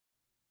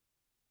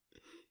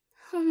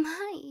Oh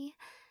my,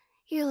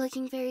 you're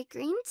looking very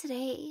green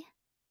today.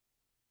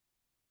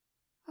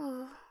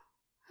 Oh,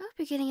 I hope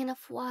you're getting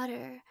enough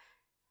water.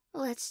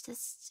 Let's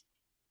just.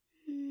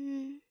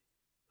 Mm.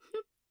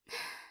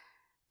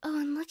 Oh,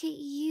 and look at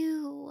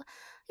you.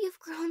 You've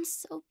grown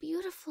so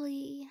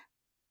beautifully.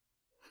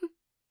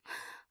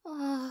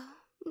 Oh,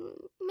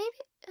 maybe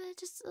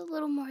just a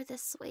little more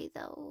this way,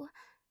 though.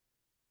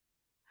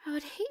 I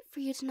would hate for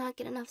you to not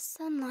get enough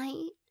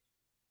sunlight.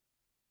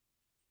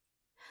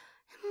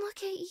 And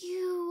look at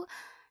you.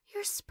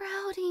 You're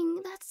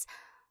sprouting. That's.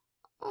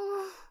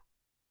 Oh.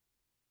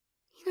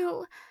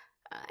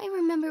 I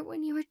remember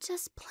when you were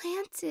just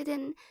planted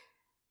and.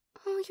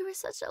 Oh, you were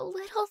such a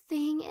little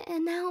thing,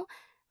 and now.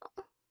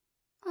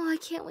 Oh, I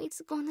can't wait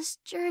to go on this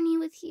journey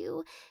with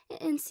you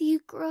and see you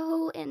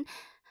grow and.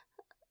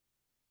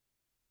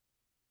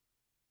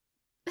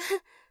 how,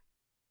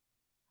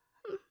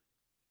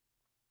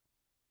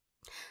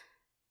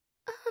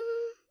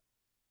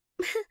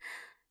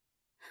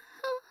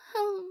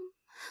 how,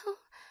 how,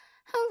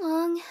 how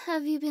long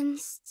have you been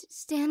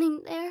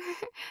standing there?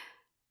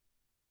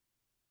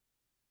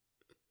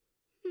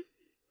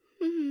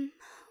 Mm-hmm.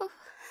 Oh.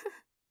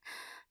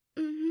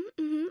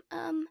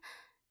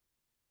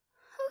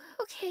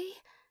 Okay.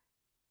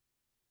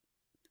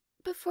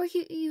 Before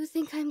you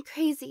think I'm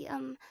crazy,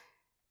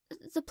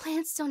 the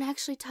plants don't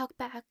actually talk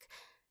back.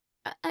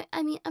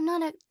 I mean, I'm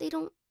not they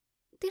don't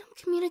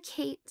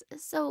communicate,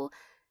 so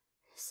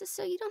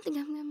you don't think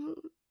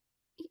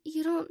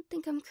you don't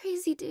think I'm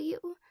crazy, do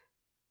you?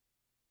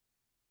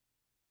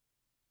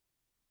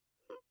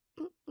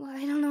 Well,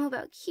 I don't know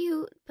about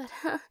cute, but,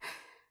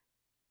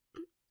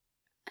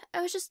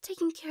 I was just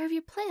taking care of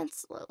your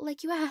plants,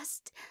 like you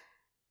asked.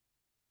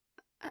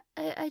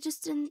 I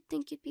just didn't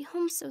think you'd be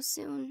home so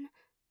soon.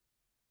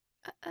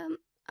 I'm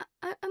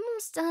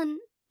almost done.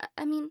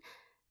 I mean,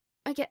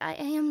 I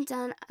am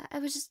done. I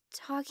was just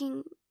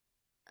talking.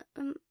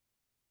 Um,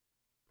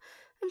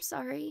 I'm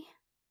sorry.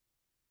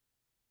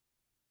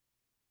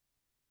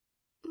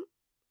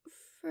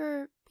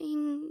 For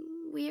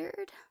being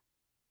weird.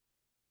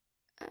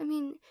 I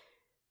mean,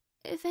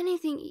 if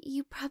anything,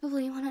 you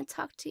probably want to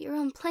talk to your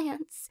own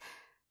plants.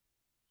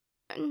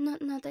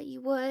 Not that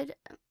you would.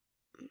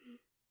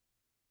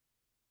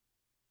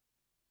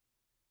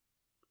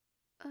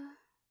 Uh,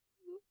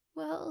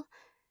 well,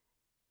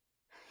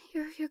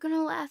 you're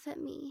gonna laugh at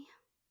me.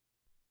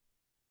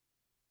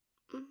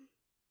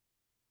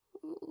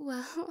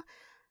 Well,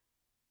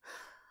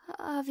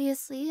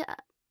 obviously,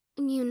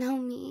 you know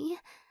me.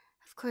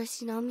 Of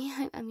course, you know me.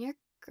 I'm your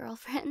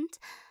girlfriend.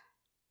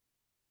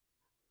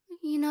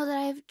 You know that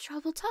I have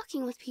trouble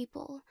talking with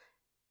people.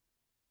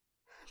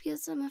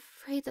 Because I'm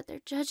afraid that they're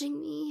judging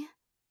me.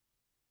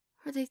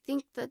 Or they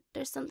think that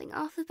there's something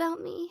off about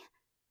me.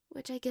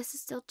 Which I guess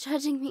is still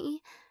judging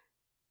me.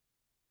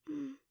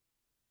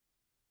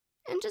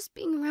 And just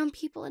being around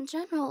people in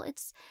general,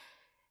 it's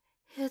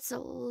a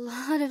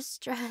lot of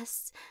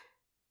stress.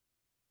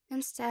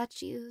 And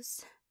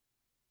statues.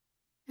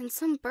 And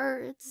some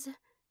birds.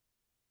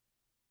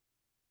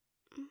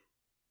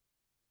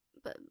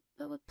 But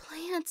with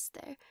plants,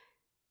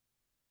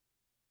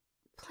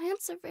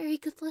 plants are very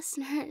good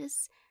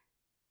listeners.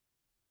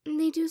 And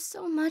they do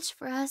so much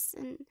for us,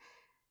 and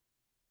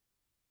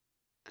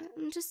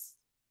I'm just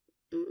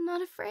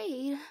not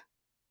afraid.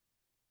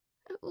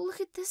 Look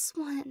at this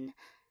one.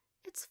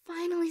 It's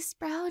finally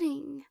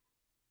sprouting.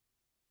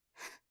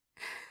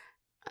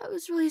 I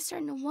was really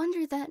starting to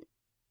wonder that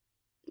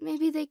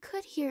maybe they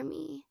could hear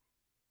me.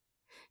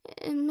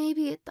 And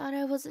maybe it thought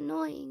I was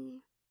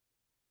annoying.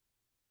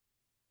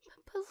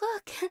 But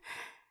look,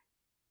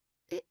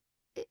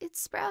 it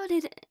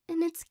sprouted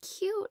and it's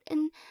cute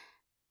and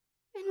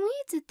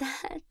we did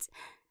that.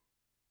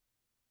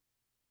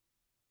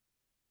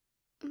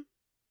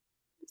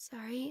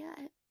 Sorry,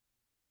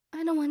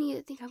 I don't want you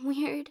to think I'm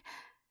weird.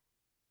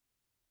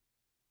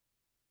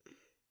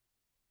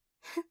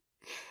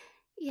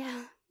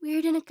 Yeah,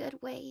 weird in a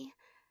good way.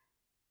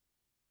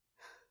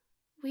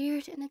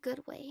 Weird in a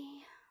good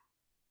way.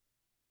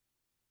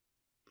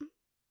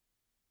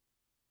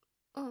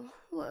 Oh,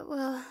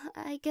 well,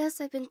 I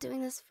guess I've been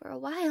doing this for a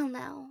while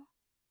now.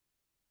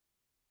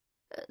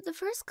 The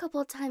first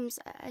couple of times,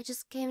 I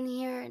just came in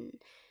here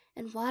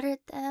and watered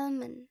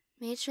them and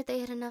made sure they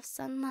had enough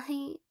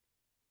sunlight.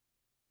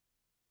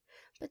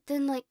 But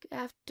then, like,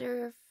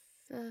 after,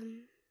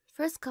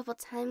 first couple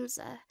times,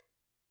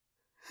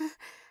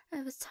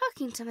 I was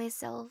talking to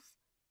myself.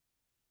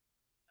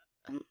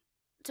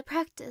 To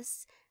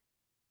practice.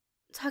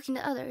 Talking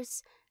to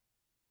others.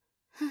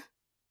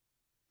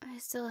 I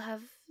still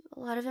have a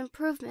lot of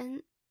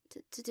improvement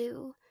to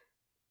do.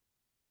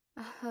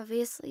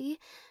 Obviously,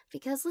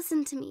 because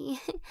listen to me,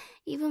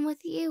 even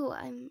with you,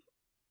 I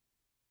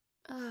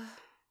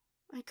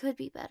could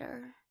be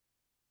better.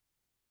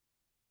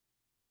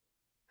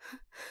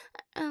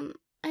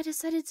 I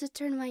decided to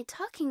turn my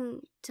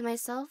talking to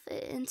myself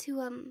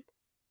into,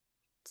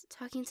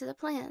 talking to the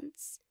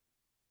plants.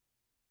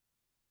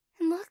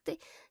 And look,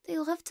 they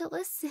love to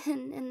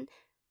listen, and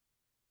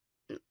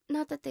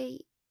not that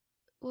they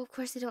Well, of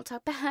course they don't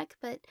talk back,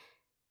 but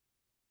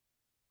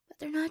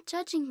they're not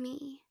judging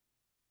me.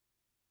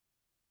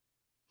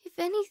 If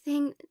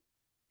anything,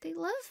 they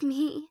love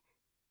me.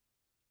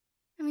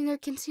 I mean, they're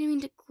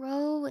continuing to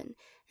grow and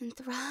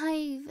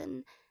thrive,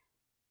 and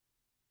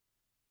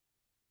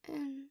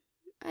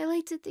I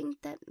like to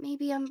think that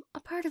maybe I'm a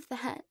part of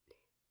that.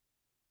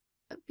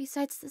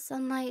 Besides the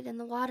sunlight and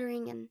the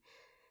watering and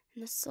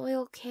the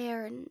soil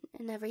care and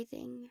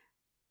everything.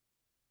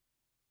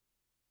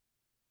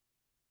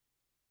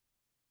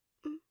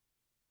 Mm,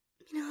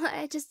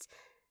 I just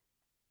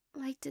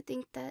like to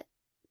think that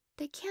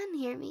they can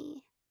hear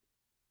me.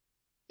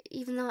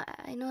 Even though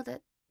I know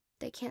that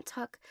they can't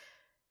talk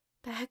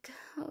back.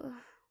 Oh,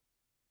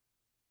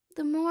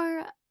 the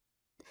more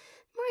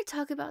I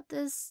talk about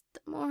this, the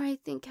more I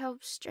think how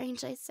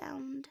strange I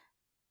sound.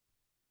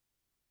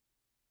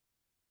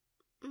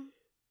 Mm,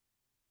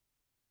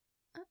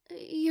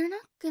 You're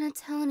not gonna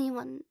tell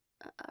anyone,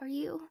 are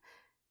you?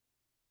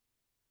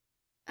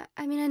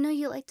 I mean, I know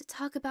you like to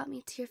talk about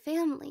me to your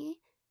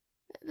family,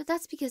 but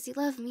that's because you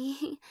love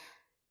me.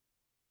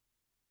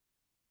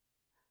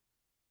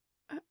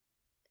 Uh,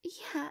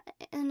 yeah,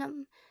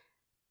 and,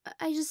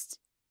 I just.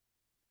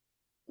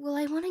 Well,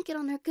 I want to get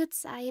on their good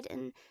side,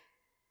 and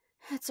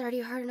it's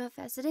already hard enough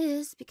as it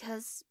is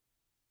because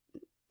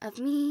of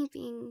me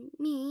being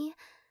me.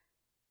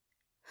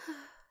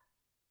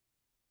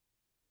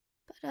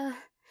 But,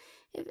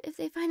 if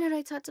they find out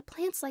I talk to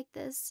plants like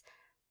this,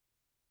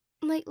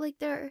 like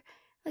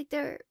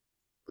they're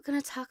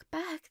gonna talk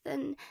back,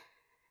 then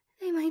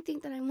they might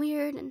think that I'm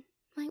weird and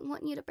might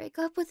want you to break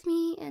up with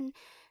me, and,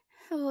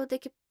 oh,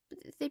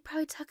 they'd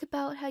probably talk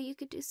about how you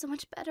could do so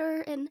much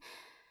better, and,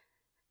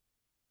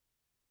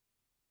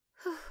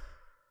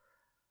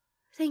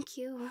 thank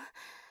you.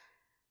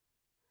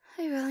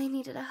 I really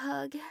needed a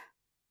hug.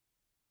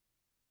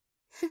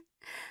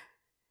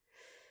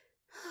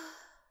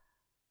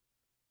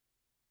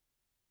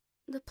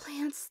 The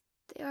plants,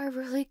 they are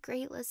really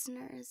great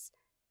listeners,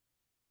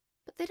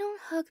 but they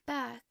don't hug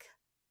back.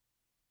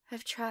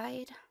 I've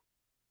tried.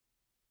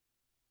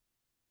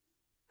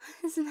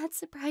 Isn't that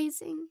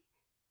surprising?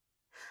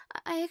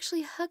 I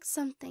actually hugged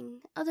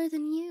something other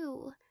than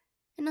you,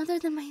 and other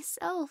than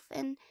myself,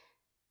 and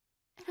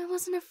I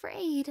wasn't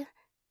afraid.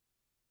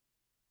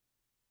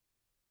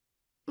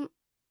 Mm,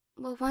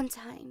 Well, one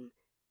time,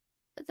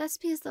 that's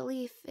because the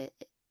leaf,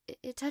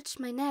 it touched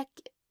my neck.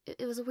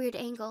 It was a weird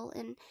angle,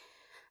 and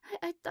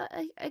I thought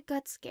I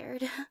got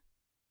scared.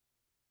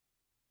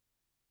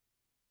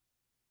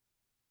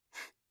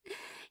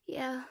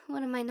 Yeah,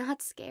 when am I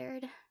not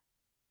scared?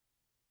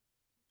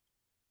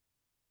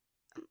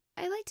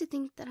 I like to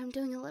think that I'm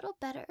doing a little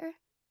better.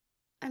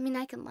 I mean,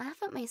 I can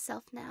laugh at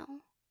myself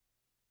now,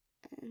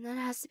 and that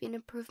has to be an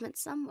improvement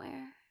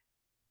somewhere.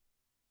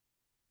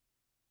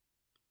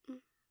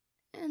 Mm,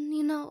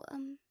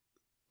 And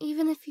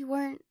even if you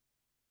weren't,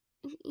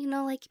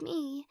 like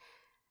me,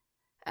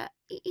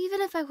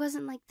 even if I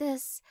wasn't like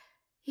this,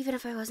 even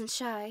if I wasn't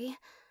shy,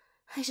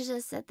 I should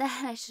have said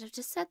that, I should have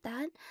just said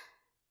that.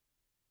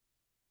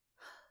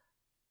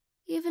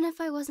 Even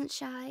if I wasn't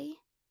shy,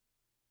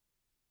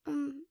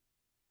 um,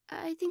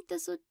 I think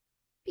this would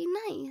be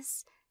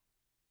nice.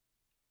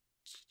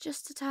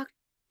 Just to talk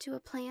to a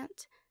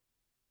plant.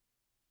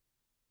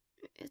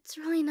 It's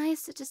really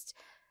nice to just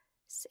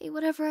say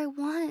whatever I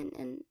want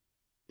and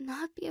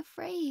not be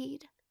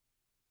afraid.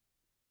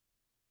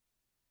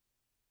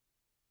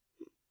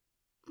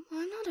 Well,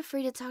 I'm not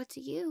afraid to talk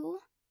to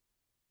you.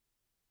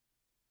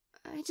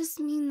 I just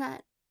mean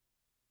that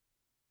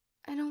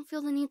I don't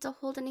feel the need to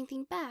hold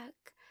anything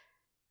back.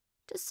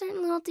 Just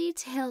certain little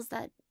details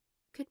that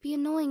could be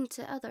annoying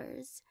to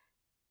others.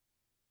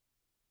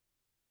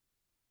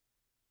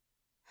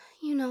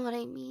 You know what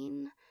I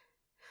mean.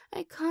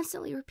 I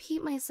constantly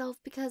repeat myself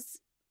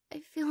because I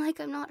feel like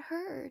I'm not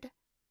heard.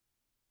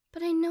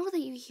 But I know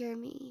that you hear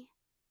me.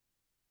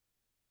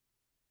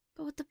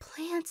 But with the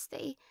plants,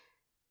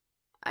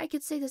 I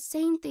could say the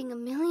same thing a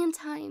million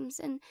times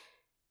and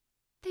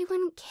they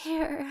wouldn't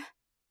care.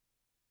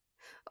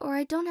 Or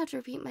I don't have to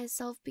repeat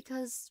myself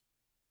because,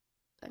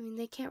 I mean,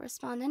 they can't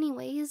respond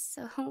anyways,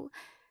 so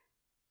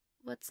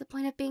what's the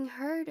point of being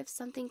heard if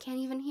something can't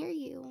even hear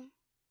you?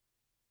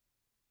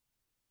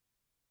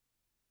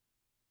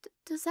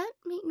 Does that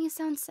make me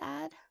sound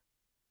sad?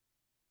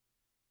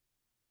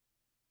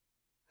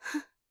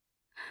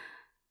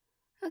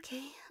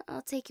 Okay,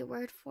 I'll take your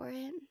word for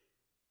it.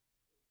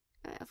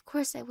 Of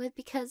course I would,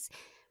 because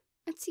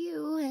it's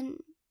you,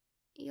 and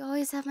you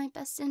always have my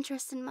best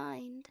interest in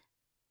mind.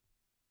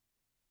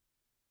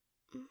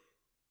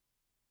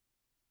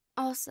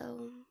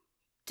 Also,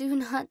 do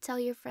not tell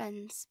your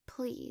friends,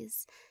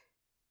 please.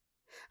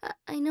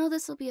 I know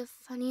this will be a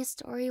funny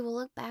story we'll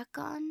look back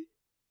on,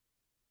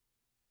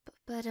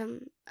 but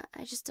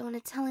I just don't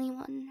want to tell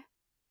anyone.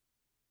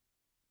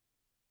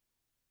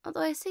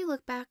 Although I say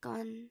look back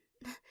on,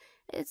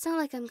 it's not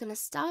like I'm gonna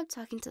stop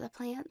talking to the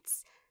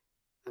plants.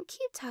 I'll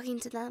keep talking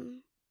to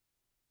them,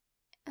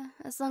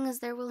 as long as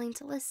they're willing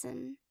to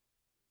listen.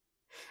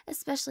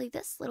 Especially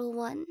this little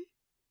one.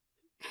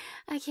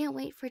 I can't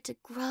wait for it to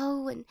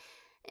grow and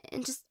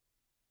just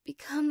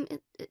become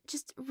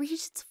just reach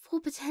its full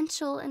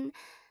potential and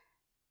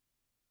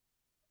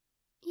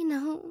you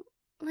know,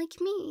 like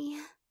me.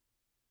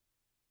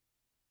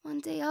 One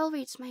day I'll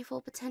reach my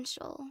full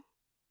potential,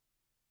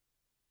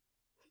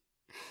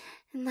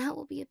 and that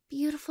will be a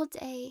beautiful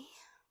day.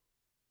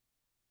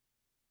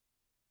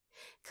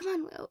 Come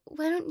on,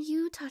 why don't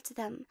you talk to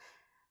them?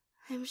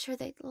 I'm sure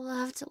they'd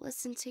love to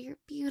listen to your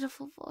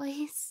beautiful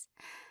voice.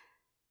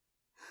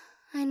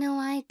 I know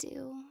I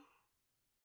do.